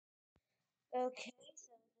Okay,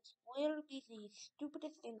 so this will be the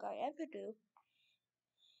stupidest thing I ever do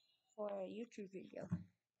for a YouTube video.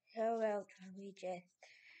 How about we just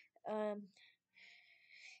um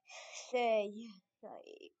say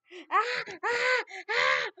like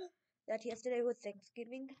that yesterday was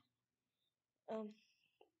Thanksgiving. Um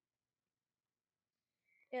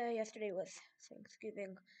yeah, yesterday was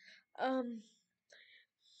Thanksgiving. Um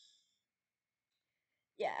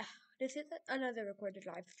yeah, this is another recorded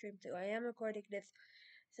live stream, so I am recording this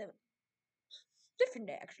so different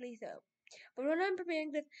day actually, so but when I'm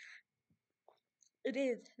preparing this it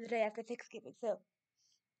is the day after Thanksgiving, so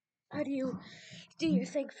how do you do your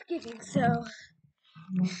Thanksgiving? So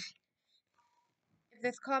if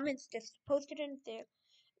there's comments, just post it in there,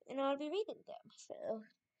 and I'll be reading them. So,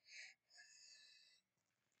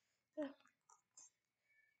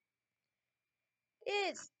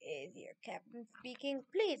 this is your captain speaking.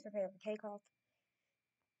 Please prepare for takeoff.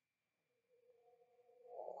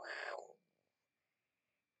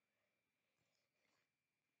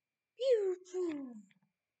 Pew,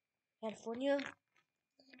 California.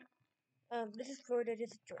 This is Florida.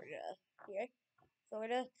 This is Georgia. Here,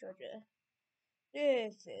 Florida, Georgia.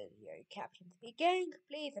 This is your captain speaking.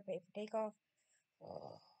 Please prepare for takeoff.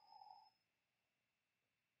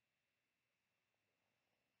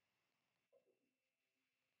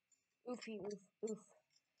 Oofy, oof, oof.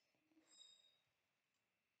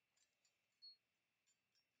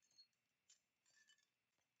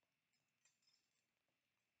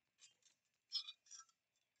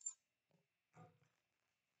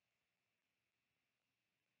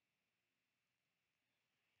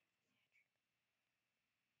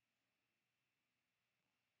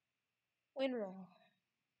 Winrow.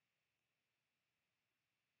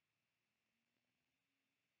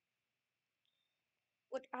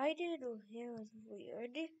 What I did here was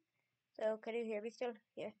weird. So, can you hear me still?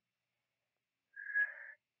 Yeah.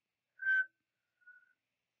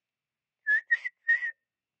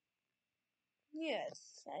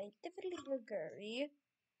 Yes, I definitely agree.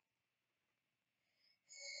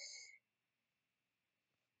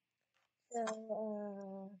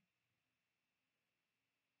 So,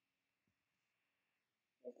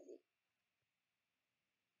 let's see.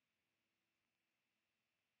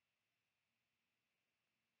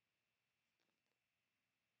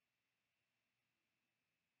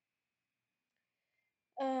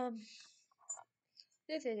 Um,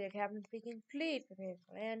 this is your captain speaking. Please prepare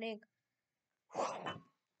for landing.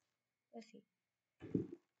 Let's see.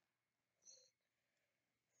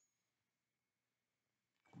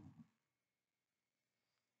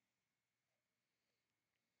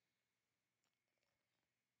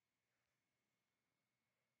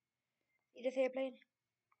 See this airplane?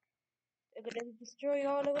 They're gonna destroy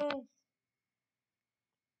all of us.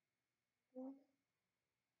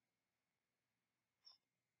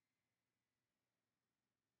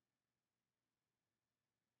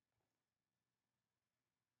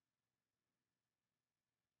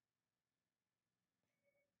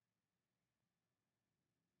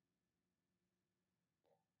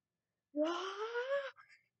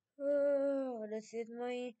 Oh, this is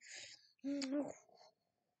my.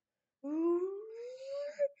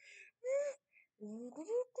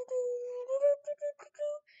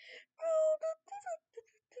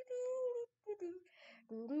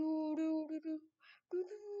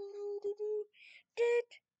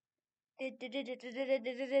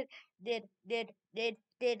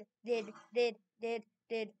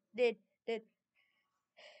 Did.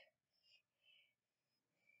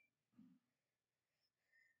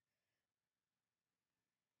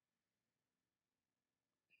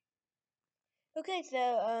 Okay,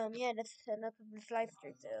 so yeah, that's enough of this live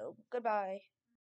stream. So goodbye.